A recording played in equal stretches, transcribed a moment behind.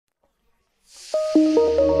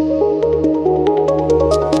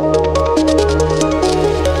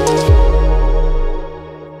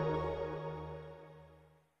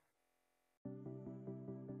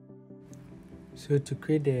So to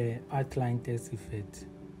create the outline text effect,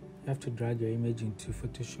 you have to drag your image into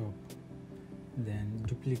Photoshop, then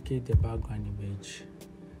duplicate the background image,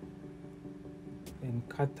 then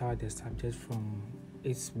cut out the subject from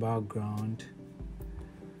its background,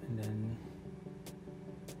 and then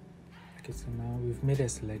okay, so now we've made a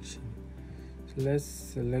selection. So let's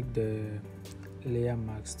select the layer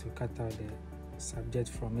marks to cut out the subject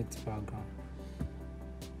from its background.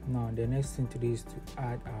 Now the next thing to do is to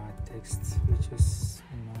add our text, which is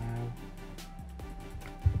smile.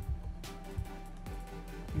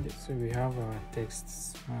 So we have our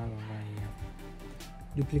text smile over here.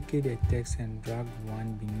 Duplicate the text and drag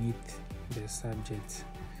one beneath the subject.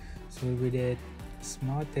 So with the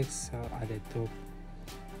small text at the top,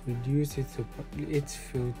 reduce its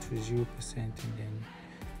fill to 0% and then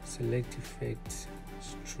select effect,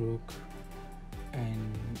 stroke,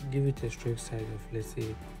 and give it a stroke size of, let's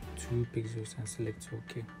say, 2 pixels and select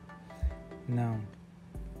OK. Now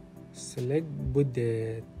select both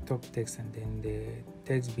the top text and then the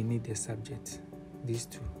text beneath the subject, these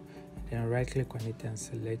two, and then right click on it and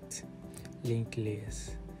select link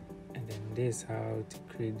layers, and then this is how to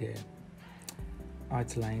create the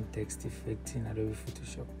outline text effect in Adobe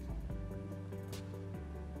Photoshop.